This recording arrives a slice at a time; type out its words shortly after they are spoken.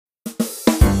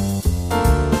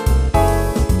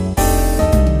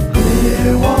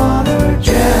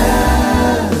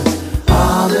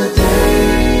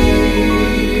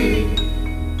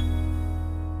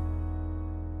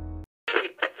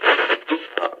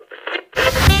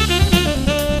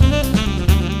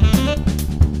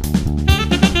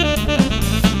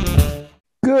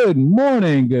Good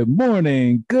morning,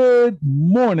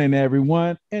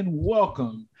 everyone, and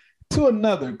welcome to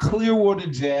another Clearwater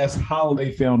Jazz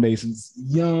Holiday Foundation's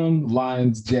Young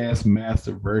Lions Jazz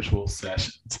Master Virtual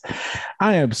Sessions.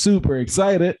 I am super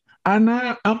excited.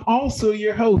 I'm also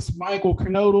your host, Michael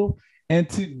Kernodle, and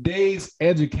today's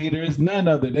educator is none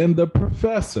other than the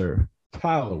professor,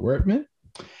 Tyler Wertman,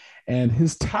 and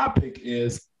his topic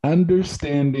is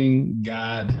understanding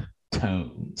God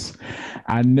tones.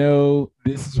 I know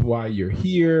this is why you're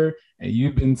here, and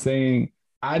you've been saying,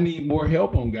 I need more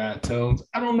help on God tones.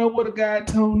 I don't know what a God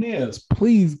tone is.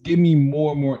 Please give me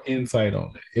more insight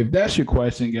on it. If that's your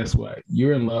question, guess what?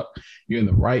 You're in luck. You're in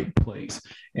the right place.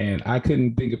 And I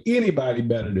couldn't think of anybody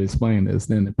better to explain this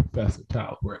than the Professor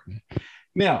Tyler Wertman.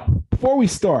 Now, before we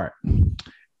start,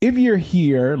 if you're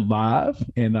here live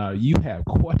and you have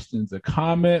questions or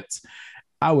comments,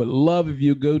 I would love if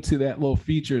you go to that little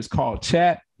feature. It's called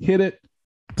chat, hit it,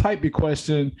 type your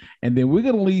question, and then we're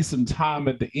going to leave some time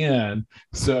at the end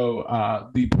so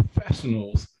the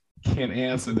professionals can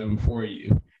answer them for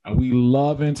you. We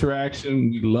love interaction.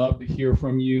 We love to hear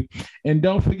from you. And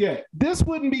don't forget, this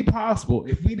wouldn't be possible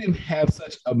if we didn't have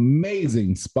such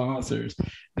amazing sponsors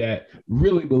that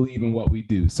really believe in what we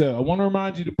do. So I want to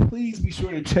remind you to please be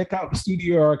sure to check out the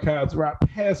studio archives or our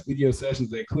past video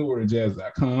sessions at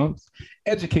clearwaterjazz.com's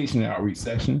education and outreach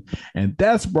section. And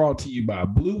that's brought to you by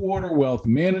Blue Water Wealth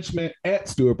Management at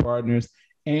Stewart Partners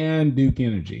and Duke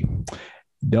Energy.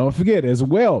 Don't forget as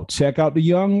well, check out the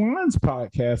Young Lions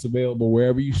podcast available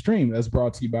wherever you stream. That's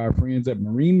brought to you by our friends at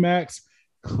Marine Max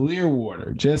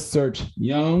Clearwater. Just search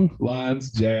Young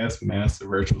Lions Jazz Master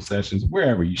Virtual Sessions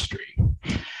wherever you stream.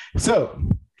 So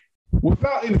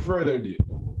without any further delay,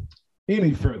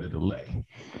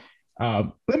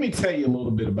 let me tell you a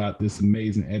little bit about this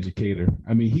amazing educator.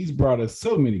 I mean, he's brought us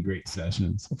so many great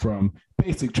sessions from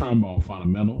basic trombone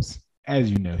fundamentals.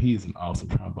 As you know, he's an awesome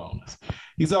trombonist.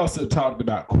 He's also talked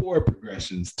about chord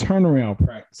progressions, turnaround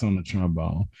practice on the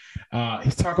trombone.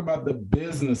 He's talked about the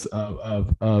business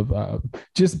of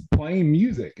just playing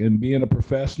music and being a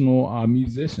professional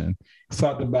musician. He's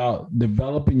talked about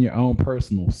developing your own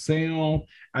personal sound.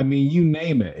 I mean, you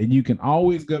name it. And you can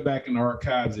always go back in the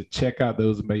archives and check out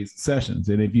those amazing sessions.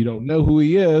 And if you don't know who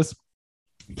he is,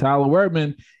 Tyler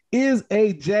Wertman is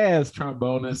a jazz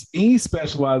trombonist. He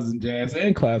specializes in jazz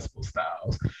and classical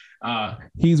styles.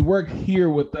 He's worked here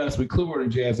with us with Clearwater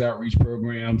Jazz Outreach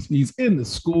Programs. He's in the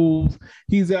schools.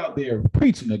 He's out there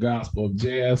preaching the gospel of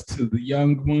jazz to the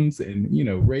young ones and, you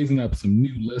know, raising up some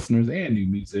new listeners and new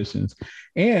musicians.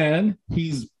 And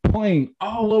he's playing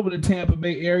all over the Tampa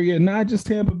Bay area, not just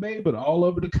Tampa Bay, but all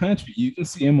over the country. You can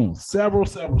see him on several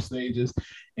stages.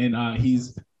 And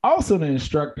he's also an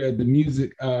instructor at the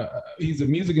music. He's a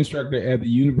music instructor at the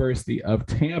University of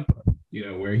Tampa, you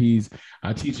know, where he's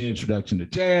teaching introduction to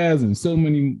jazz and so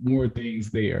many more things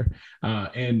there.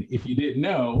 And if you didn't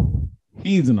know,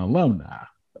 he's an alumni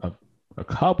of a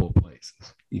couple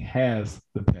places. He has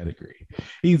the pedigree.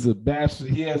 He's a bachelor.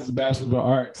 He has his Bachelor of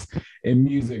Arts in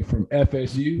Music from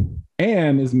FSU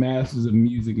and his Master's of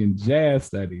Music and Jazz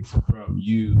Studies from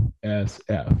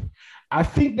USF. I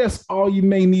think that's all you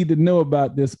may need to know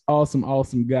about this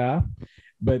awesome guy.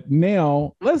 But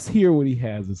now let's hear what he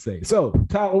has to say. So,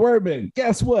 Tyler Wertman,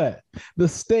 guess what? The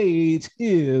stage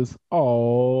is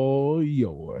all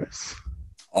yours.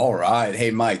 All right.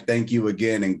 Hey, Mike, thank you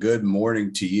again and good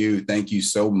morning to you. Thank you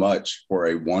so much for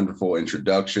a wonderful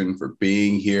introduction, for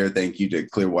being here. Thank you to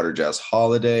Clearwater Jazz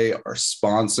Holiday, our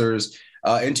sponsors,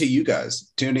 and to you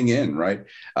guys tuning in, right?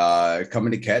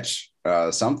 Coming to catch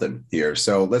something here.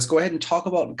 So let's go ahead and talk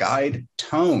about guide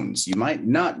tones. You might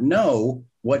not know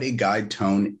what a guide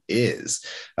tone is.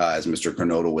 As Mr.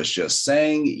 Kernodle was just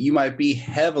saying, you might be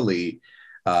heavily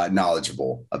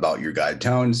knowledgeable about your guide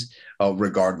tones.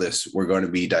 Regardless, we're going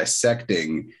to be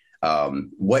dissecting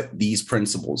what these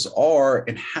principles are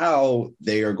and how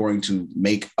they are going to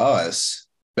make us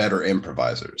better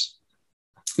improvisers.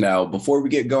 Now, before we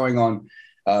get going on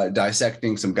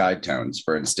dissecting some guide tones,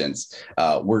 for instance,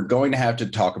 we're going to have to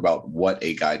talk about what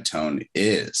a guide tone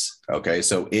is. Okay,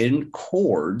 so in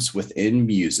chords within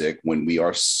music, when we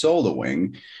are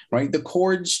soloing, right, the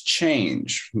chords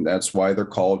change. That's why they're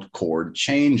called chord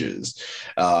changes.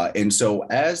 And so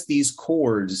as these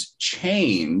chords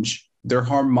change, their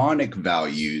harmonic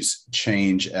values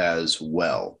change as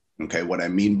well. Okay, what I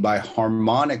mean by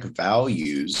harmonic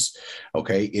values,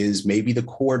 okay, is maybe the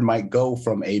chord might go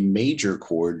from a major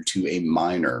chord to a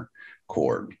minor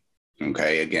chord.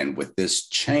 Okay, again, with this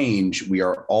change, we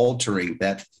are altering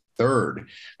that third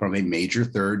from a major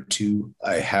third to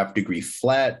a half degree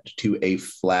flat to a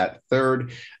flat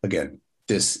third. Again,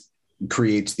 this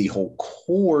creates the whole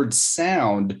chord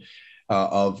sound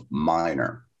of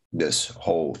minor, this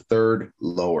whole third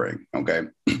lowering. Okay.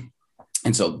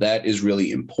 And so that is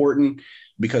really important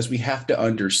because we have to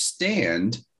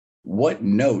understand what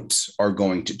notes are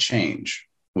going to change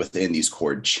within these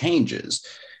chord changes.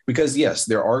 Because yes,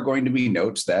 there are going to be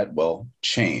notes that will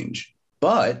change,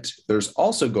 but there's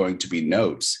also going to be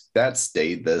notes that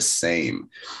stay the same.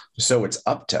 So it's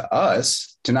up to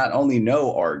us to not only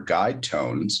know our guide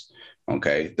tones,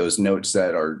 okay, those notes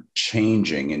that are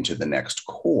changing into the next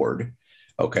chord,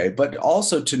 okay, but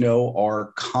also to know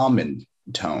our common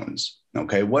tones.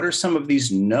 Okay, what are some of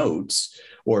these notes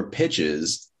or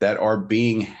pitches that are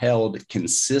being held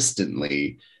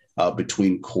consistently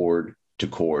between chord to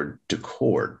chord to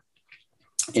chord?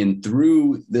 And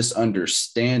through this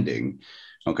understanding,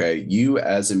 okay, you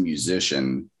as a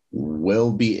musician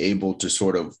will be able to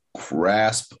sort of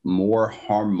grasp more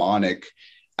harmonic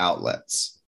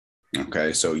outlets.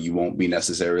 Okay, so you won't be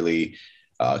necessarily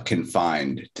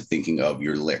confined to thinking of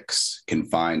your licks,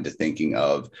 confined to thinking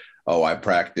of, oh, I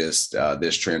practiced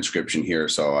this transcription here,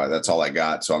 so that's all I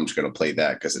got. So I'm just going to play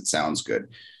that because it sounds good.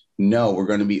 No, we're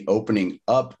going to be opening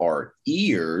up our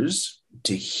ears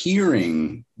to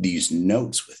hearing these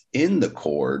notes within the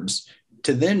chords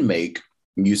to then make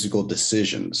musical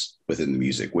decisions within the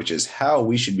music, which is how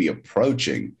we should be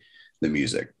approaching the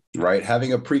music, right?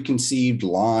 Having a preconceived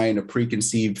line, a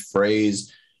preconceived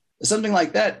phrase, something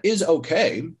like that is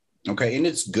okay. Okay. And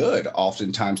it's good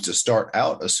oftentimes to start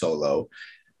out a solo,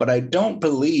 but I don't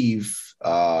believe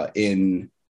in,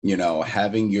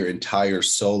 having your entire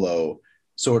solo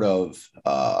sort of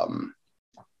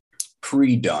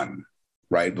pre-done,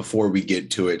 right, before we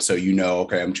get to it. So,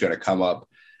 okay, I'm just going to come up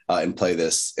and play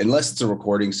this, unless it's a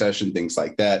recording session, things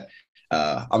like that.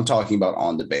 I'm talking about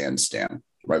on the bandstand,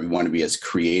 right? We want to be as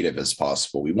creative as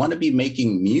possible. We want to be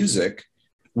making music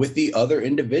with the other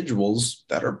individuals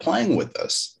that are playing with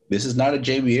us. This is not a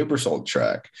Jamie Aebersold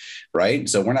track, right?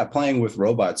 So we're not playing with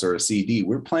robots or a CD.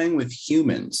 We're playing with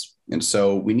humans. And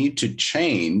so we need to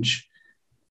change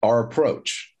our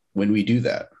approach when we do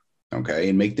that, okay,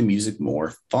 and make the music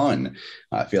more fun.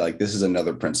 I feel like this is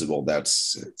another principle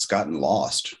it's gotten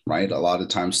lost, right? A lot of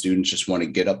times students just want to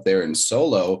get up there and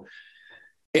solo,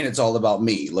 and it's all about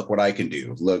me. Look what I can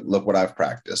do. Look what I've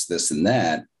practiced, this and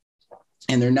that.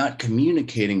 And they're not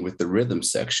communicating with the rhythm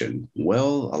section.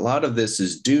 Well, a lot of this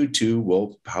is due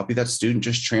to, probably that student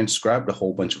just transcribed a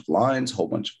whole bunch of lines, a whole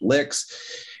bunch of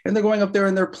licks, and they're going up there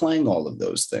and they're playing all of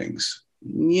those things.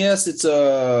 Yes, it's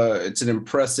an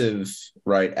impressive,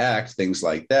 right, act, things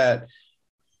like that.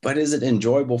 But is it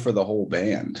enjoyable for the whole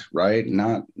band, right?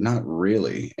 Not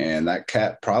really. And that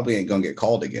cat probably ain't going to get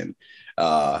called again.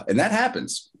 And that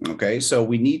happens, okay? So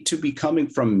we need to be coming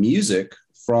from music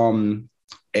from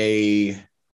a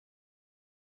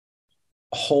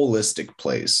holistic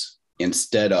place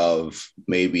instead of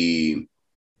maybe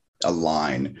a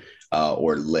line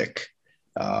or lick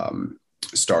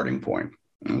starting point.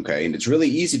 Okay. And it's really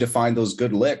easy to find those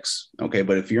good licks. Okay.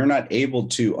 But if you're not able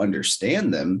to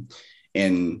understand them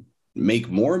and make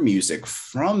more music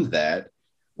from that,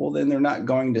 well, then they're not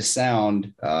going to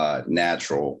sound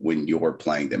natural when you're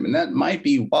playing them. And that might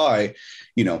be why,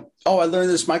 I learned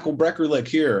this Michael Brecker lick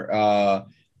here.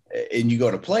 And you go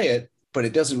to play it, but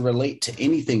it doesn't relate to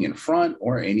anything in front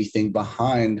or anything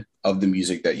behind of the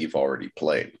music that you've already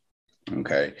played.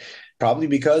 Okay. Probably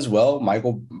because,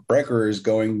 Michael Brecker is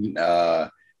going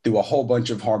through a whole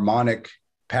bunch of harmonic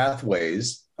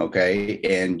pathways. Okay.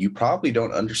 And you probably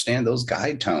don't understand those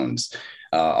guide tones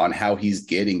on how he's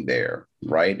getting there.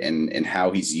 Right. And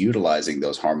how he's utilizing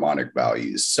those harmonic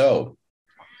values. So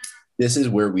this is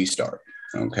where we start.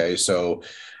 Okay. So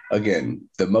again,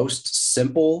 the most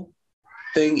simple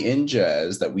thing in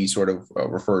jazz that we sort of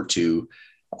refer to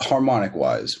harmonic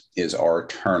wise is our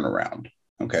turnaround.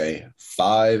 Okay.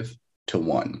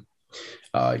 5-1.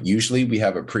 Usually we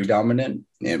have a predominant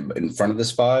in front of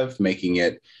this 5, making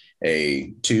it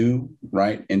a 2,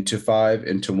 right, into 5,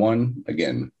 into 1.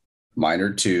 Again,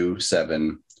 minor 2,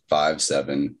 7, 5,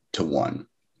 7 to 1.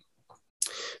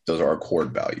 Those are our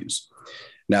chord values.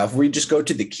 Now, if we just go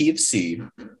to the key of C,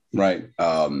 right,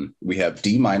 we have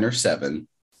D minor 7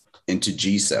 into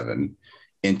G7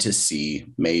 into C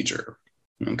major.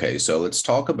 Okay, so let's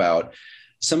talk about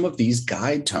some of these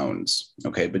guide tones,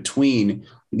 okay, between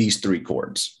these 3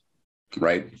 chords,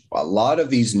 right? A lot of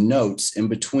these notes in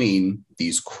between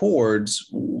these chords,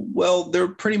 they're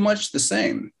pretty much the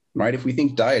same, right? If we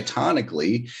think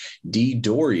diatonically, D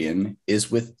Dorian is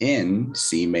within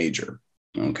C major.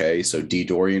 Okay, so D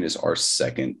Dorian is our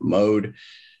second mode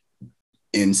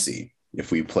in C.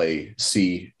 If we play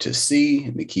C to C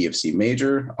in the key of C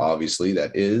major, obviously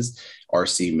that is our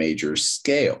C major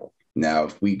scale. Now,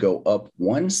 if we go up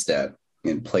one step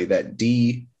and play that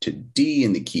D to D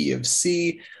in the key of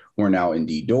C, we're now in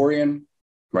D Dorian,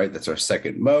 right? That's our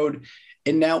second mode.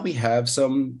 And now we have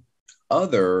some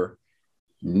other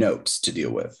notes to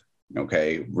deal with,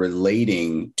 okay,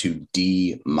 relating to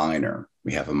D minor.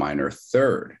 We have a minor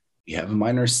third. We have a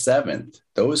minor seventh.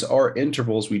 Those are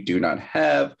intervals we do not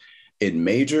have in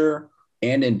major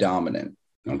and in dominant.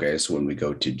 Okay, so when we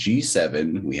go to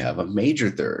G7, we have a major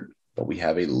third, but we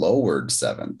have a lowered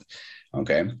seventh.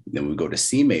 Okay, then we go to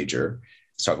C major.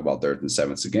 Let's talk about thirds and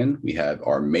sevenths again. We have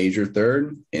our major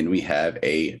third and we have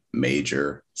a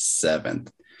major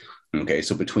seventh. Okay,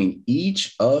 so between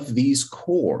each of these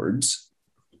chords,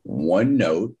 one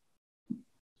note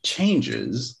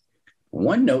changes,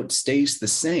 one note stays the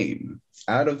same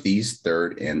out of these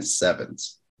third and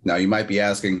sevenths. Now you might be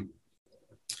asking,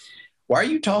 why are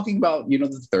you talking about,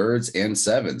 the thirds and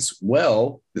sevenths?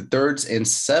 Well, the thirds and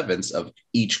sevenths of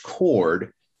each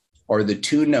chord are the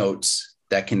two notes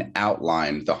that can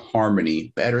outline the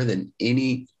harmony better than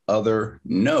any other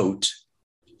note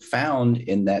found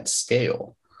in that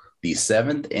scale. The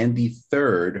seventh and the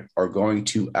third are going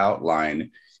to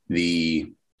outline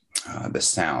the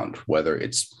sound, whether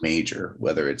it's major,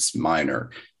 whether it's minor,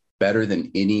 better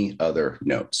than any other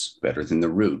notes, better than the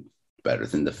root, better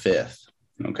than the fifth.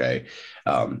 Okay.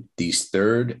 These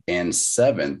third and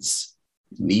sevenths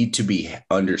need to be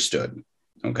understood.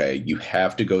 Okay. You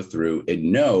have to go through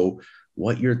and know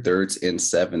what your thirds and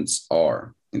sevenths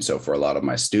are. And so for a lot of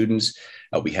my students,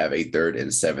 we have a third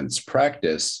and sevenths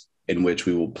practice in which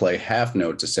we will play half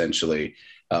notes essentially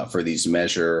for these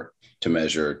measure to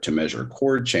measure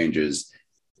chord changes,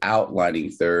 outlining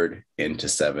third into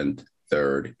seventh,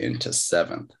 third into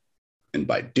seventh. And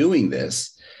by doing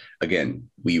this, again,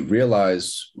 we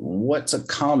realize what's a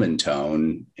common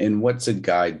tone and what's a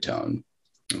guide tone.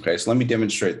 Okay, so let me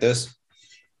demonstrate this.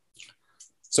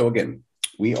 So again,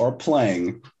 we are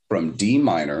playing from D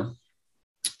minor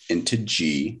into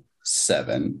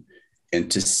G7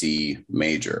 into C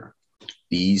major.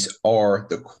 These are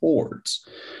the chords.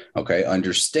 Okay,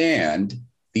 understand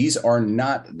these are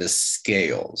not the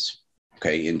scales.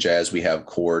 Okay, in jazz, we have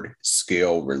chord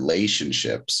scale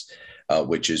relationships,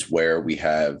 which is where we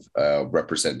have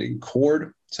representing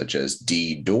chord, such as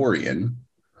D Dorian,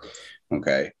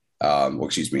 okay,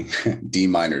 D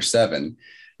minor 7.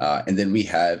 And then we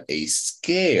have a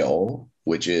scale,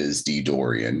 which is D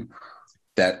Dorian,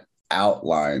 that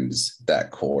outlines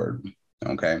that chord,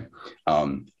 okay?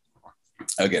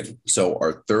 Again, so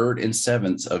our third and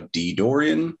sevenths of D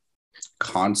Dorian,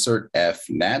 concert F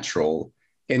natural,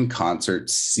 and concert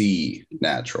C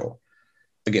natural.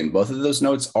 Again, both of those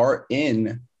notes are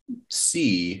in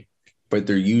C, but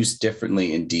they're used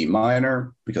differently in D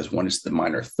minor because one is the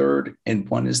minor third and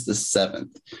one is the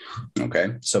seventh.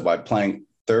 Okay, so by playing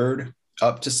third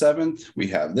up to seventh, we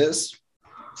have this.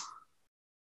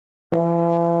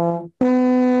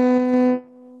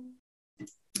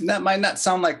 That might not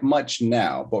sound like much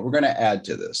now, but we're going to add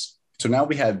to this. So now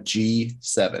we have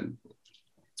G7.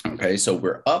 Okay, so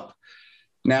we're up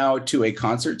now to a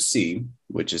concert C,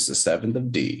 which is the seventh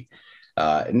of D.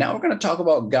 Now we're going to talk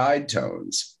about guide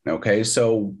tones. Okay,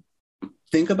 so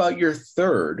think about your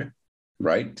third,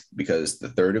 right? Because the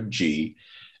third of G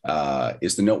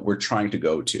is the note we're trying to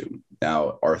go to.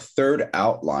 Now, our third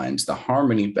outlines the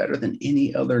harmony better than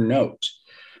any other note.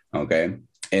 Okay,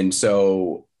 and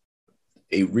so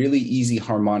a really easy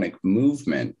harmonic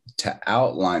movement to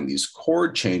outline these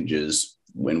chord changes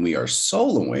when we are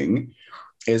soloing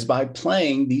is by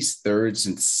playing these thirds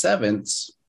and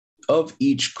sevenths of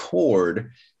each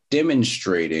chord,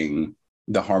 demonstrating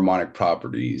the harmonic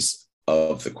properties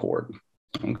of the chord.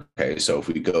 Okay, so if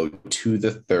we go to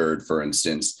the third, for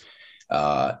instance,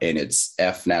 and it's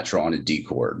F natural on a D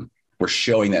chord, we're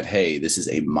showing that, hey, this is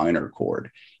a minor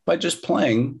chord by just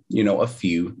playing, a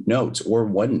few notes or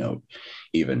one note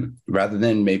even, rather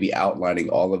than maybe outlining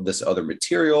all of this other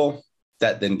material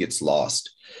that then gets lost.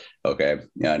 Okay,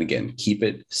 and again, keep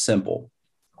it simple.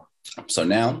 So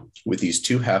now with these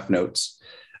two half notes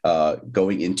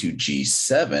going into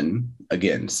G7,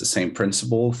 again, it's the same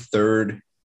principle, third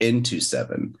into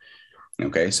 7.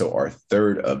 Okay, so our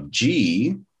third of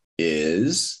G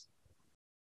is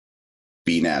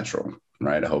B natural,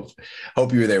 right? I hope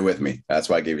you were there with me. That's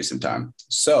why I gave you some time.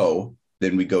 So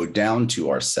then we go down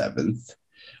to our seventh,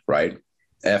 right?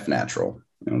 F natural.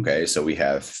 Okay, so we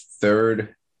have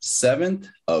third, seventh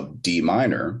of D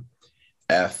minor,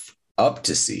 F up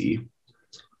to C.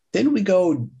 Then we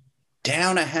go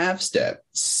down a half step,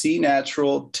 C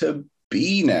natural to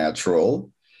B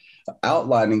natural.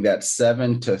 outlining that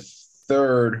 7 to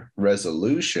 3rd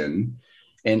resolution,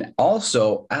 and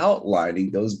also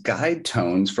outlining those guide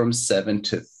tones from 7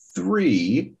 to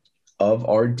 3 of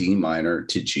our D minor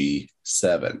to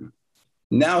G7.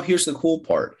 Now, here's the cool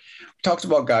part. We talked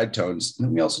about guide tones,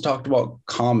 and we also talked about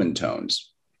common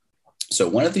tones. So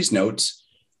one of these notes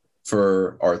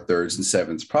for our thirds and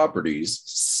sevenths properties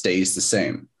stays the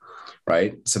same,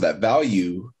 right? So that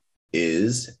value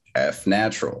is F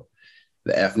natural.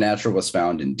 The F natural was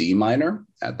found in D minor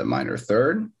at the minor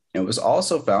third. It was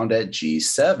also found at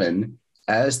G7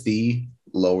 as the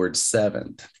lowered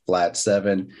seventh, flat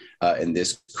 7, and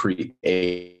this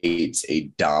creates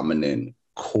a dominant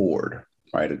chord,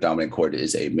 right? A dominant chord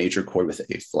is a major chord with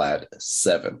a flat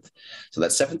 7th. So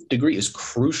that 7th degree is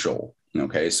crucial,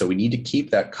 okay? So we need to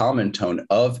keep that common tone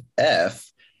of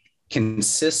F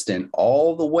consistent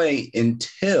all the way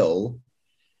until,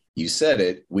 you said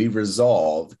it, we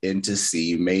resolve into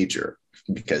C major,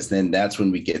 because then that's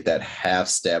when we get that half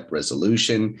step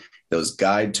resolution, those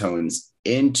guide tones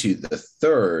into the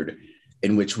third,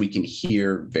 in which we can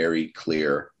hear very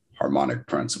clear harmonic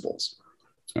principles.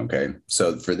 Okay,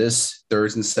 so for this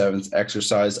thirds and sevenths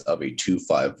exercise of a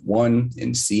 2-5-1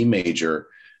 in C major,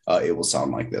 it will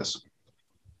sound like this.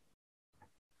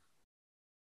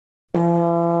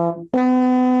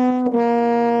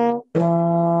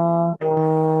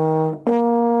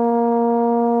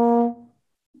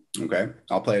 Okay,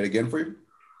 I'll play it again for you.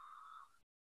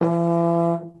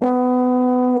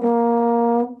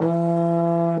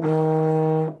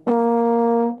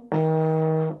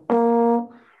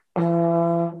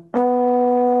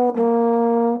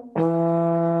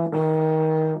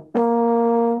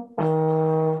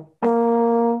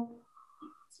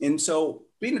 And so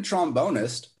being a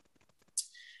trombonist,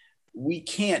 we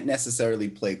can't necessarily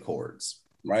play chords,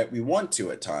 right? We want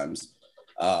to at times,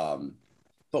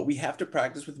 but we have to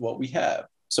practice with what we have.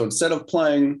 So instead of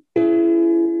playing,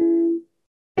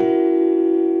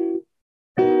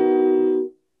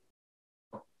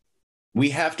 we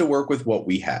have to work with what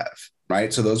we have,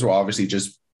 right? So those are obviously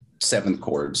just 7th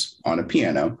chords on a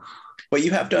piano, but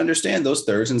you have to understand those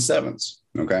thirds and sevenths,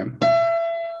 okay?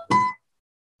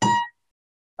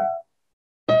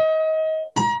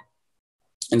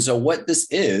 And so what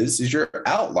this is you're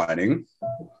outlining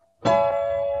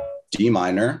D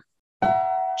minor,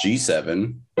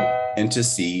 G7 into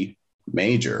C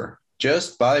major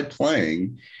just by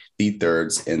playing the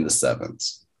thirds and the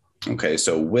sevenths. Okay,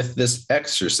 so with this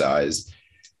exercise,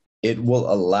 it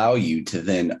will allow you to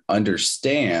then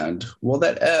understand, well,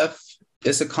 that F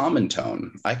is a common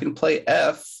tone. I can play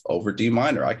F over D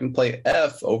minor. I can play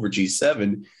F over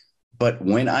G7, but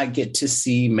when I get to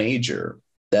C major,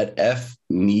 that F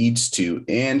needs to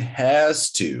and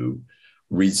has to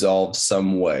resolve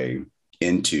some way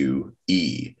into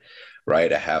E,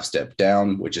 right? A half step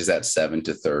down, which is that 7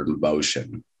 to 3rd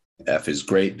motion. F is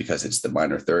great because it's the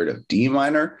minor third of D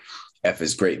minor. F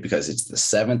is great because it's the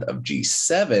 7th of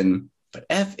G7, but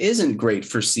F isn't great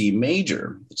for C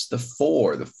major. It's the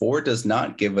 4. The 4 does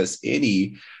not give us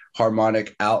any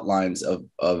harmonic outlines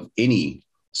of any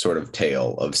sort of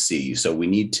tail of C. So we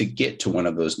need to get to one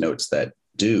of those notes that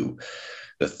do.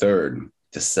 The 3rd,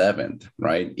 the 7th,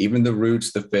 right? Even the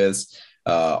roots, the 5ths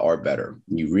are better.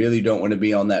 You really don't want to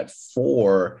be on that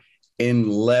 4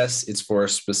 unless it's for a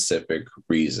specific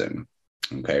reason.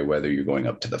 Okay, whether you're going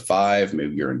up to the 5,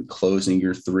 maybe you're enclosing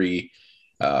your 3.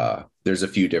 There's a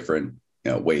few different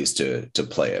ways to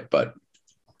play it, but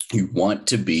you want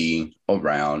to be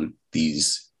around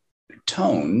these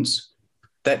tones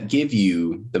that give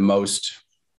you the most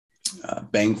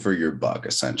bang for your buck,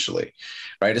 essentially,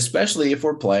 right? Especially if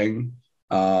we're playing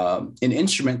an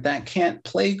instrument that can't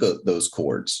play those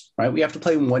chords, right? We have to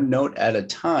play one note at a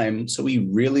time, so we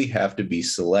really have to be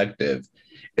selective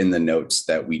in the notes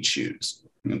that we choose.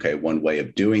 Okay, one way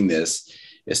of doing this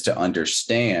is to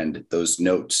understand those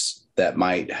notes that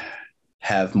might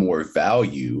have more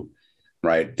value,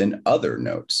 right, than other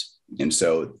notes. And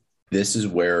so this is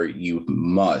where you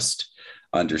must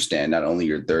understand not only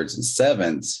your thirds and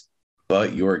sevenths,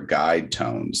 but your guide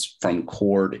tones from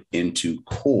chord into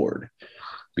chord,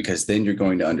 because then you're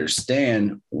going to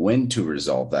understand when to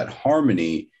resolve that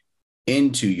harmony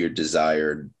into your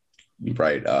desired,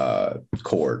 right,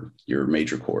 chord, your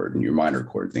major chord and your minor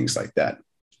chord, things like that.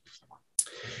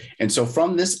 And so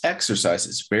from this exercise,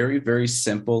 it's very, very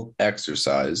simple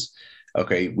exercise.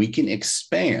 Okay, we can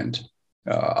expand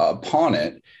upon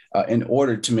it in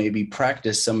order to maybe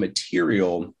practice some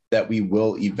material that we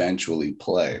will eventually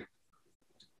play.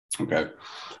 Okay,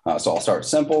 so I'll start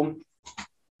simple.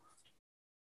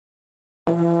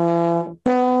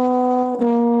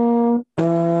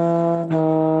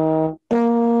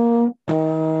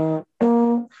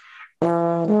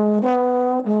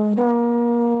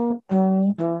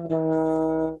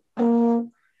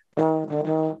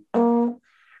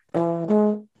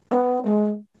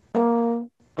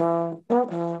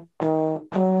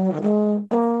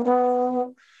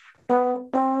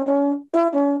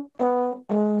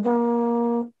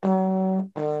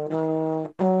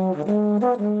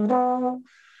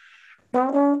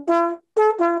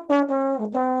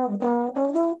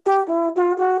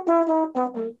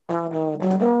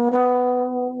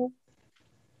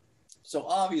 So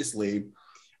obviously,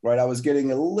 right, I was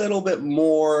getting a little bit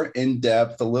more in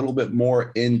depth, a little bit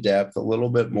more in depth, a little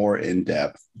bit more in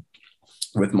depth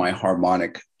with my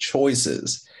harmonic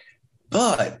choices.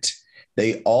 But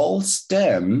they all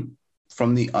stem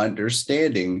from the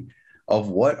understanding of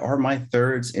what are my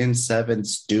thirds and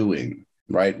sevenths doing,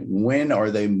 right? When are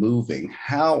they moving?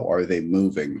 How are they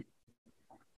moving?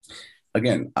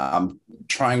 Again, I'm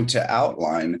trying to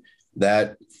outline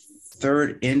that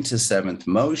third into seventh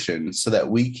motion so that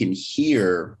we can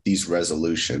hear these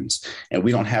resolutions and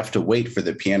we don't have to wait for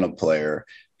the piano player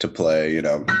to play,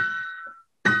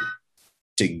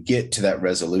 to get to that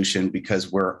resolution,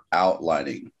 because we're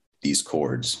outlining these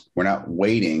chords. We're not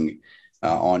waiting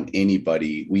on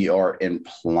anybody. We are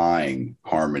implying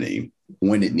harmony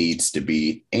when it needs to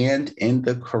be and in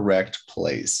the correct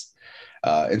place.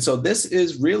 And so this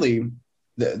is really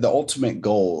the ultimate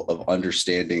goal of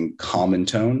understanding common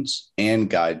tones and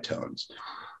guide tones.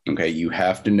 Okay, you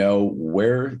have to know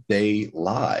where they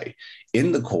lie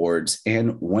in the chords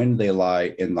and when they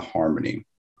lie in the harmony.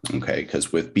 Okay,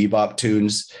 because with bebop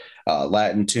tunes,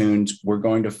 Latin tunes, we're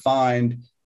going to find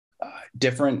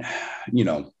different,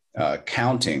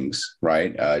 countings,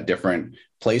 right? Different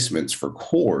placements for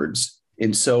chords.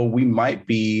 And so we might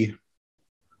be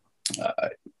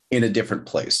in a different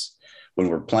place when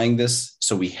we're playing this.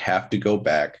 So we have to go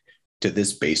back to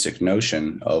this basic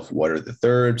notion of what are the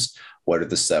thirds, what are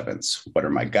the sevenths, what are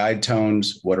my guide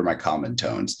tones, what are my common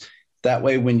tones. That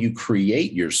way, when you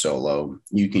create your solo,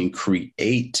 you can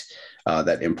create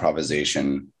that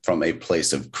improvisation from a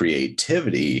place of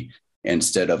creativity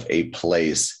instead of a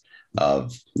place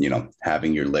of,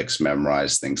 having your licks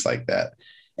memorized, things like that.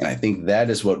 And I think that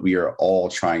is what we are all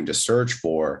trying to search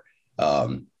for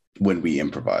when we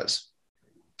improvise.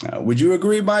 Would you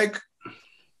agree, Mike?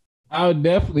 I would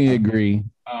definitely agree.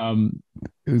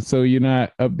 So you're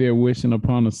not up there wishing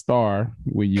upon a star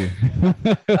when you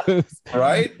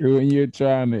right? When you're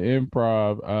trying to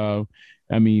improv.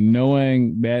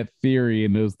 Knowing that theory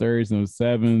and those thirds and those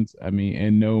sevens,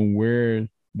 and knowing where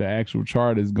the actual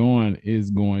chart is going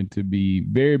to be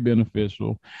very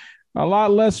beneficial. A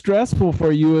lot less stressful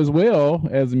for you as well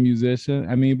as a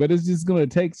musician. But it's just going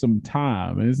to take some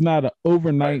time. And it's not an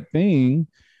overnight thing,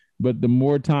 but the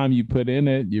more time you put in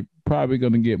it, you're probably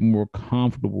going to get more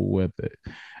comfortable with it.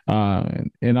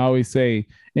 And I always say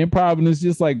improv is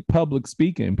just like public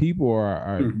speaking. People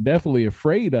are definitely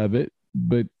afraid of it,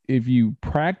 but if you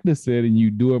practice it and you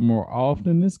do it more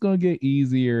often, it's going to get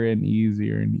easier and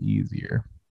easier and easier.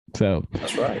 So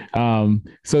that's right.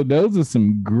 So those are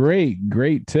some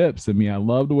great tips. I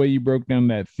love the way you broke down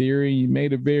that theory. You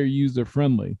made it very user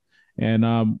friendly. And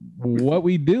what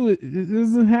we do, it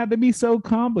doesn't have to be so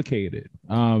complicated,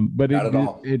 but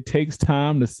it takes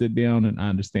time to sit down and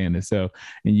understand it. So,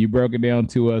 and you broke it down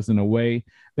to us in a way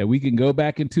that we can go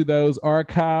back into those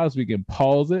archives. We can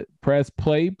pause it, press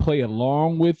play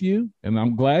along with you. And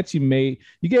I'm glad you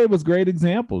gave us great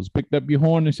examples, picked up your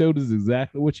horn and showed us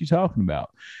exactly what you're talking about.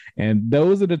 And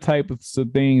those are the type of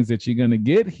things that you're going to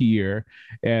get here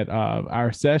at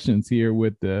our sessions here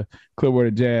with the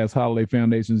Clearwater Jazz Holiday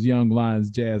Foundation's Young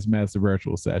Lions Jazz Master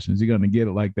Virtual Sessions. You're going to get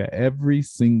it like that every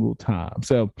single time.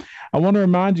 So I want to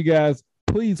remind you guys,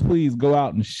 please go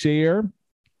out and share,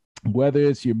 whether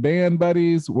it's your band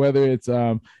buddies, whether it's,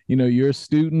 you're a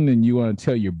student and you want to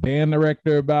tell your band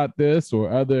director about this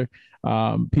or other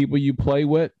people you play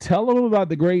with. Tell them about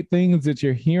the great things that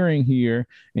you're hearing here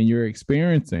and you're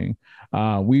experiencing.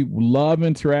 We love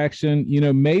interaction.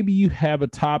 Maybe you have a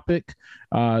topic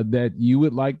that you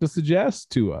would like to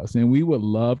suggest to us, and we would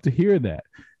love to hear that.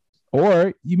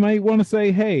 Or you might want to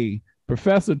say, hey,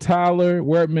 Professor Tyler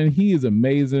Wertman, he is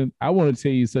amazing. I want to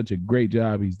tell you such a great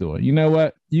job he's doing. You know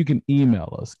what? You can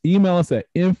email us. Email us at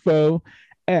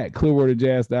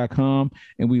info@clearwaterjazz.com,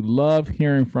 and we love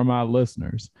hearing from our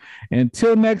listeners.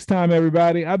 Until next time,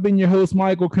 everybody, I've been your host,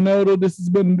 Michael Canoto. This has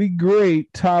been the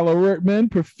great Tyler Wertman,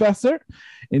 Professor.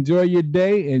 Enjoy your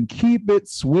day and keep it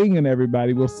swinging,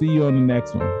 everybody. We'll see you on the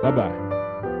next one. Bye-bye.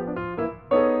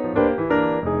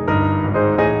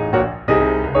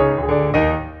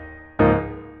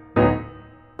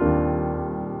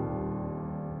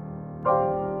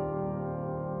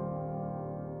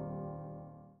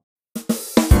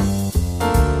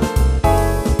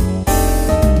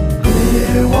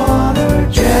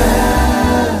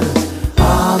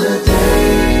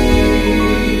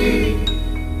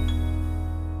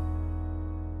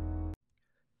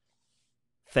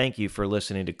 Thank you for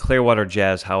listening to Clearwater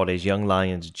Jazz Holidays Young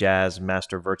Lions Jazz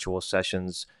Master Virtual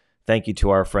Sessions. Thank you to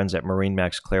our friends at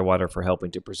MarineMax Clearwater for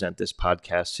helping to present this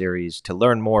podcast series. To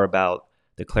learn more about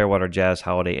the Clearwater Jazz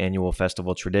Holiday Annual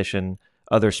Festival tradition,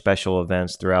 other special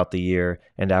events throughout the year,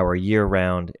 and our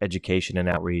year-round education and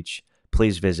outreach,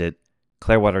 please visit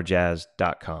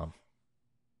clearwaterjazz.com.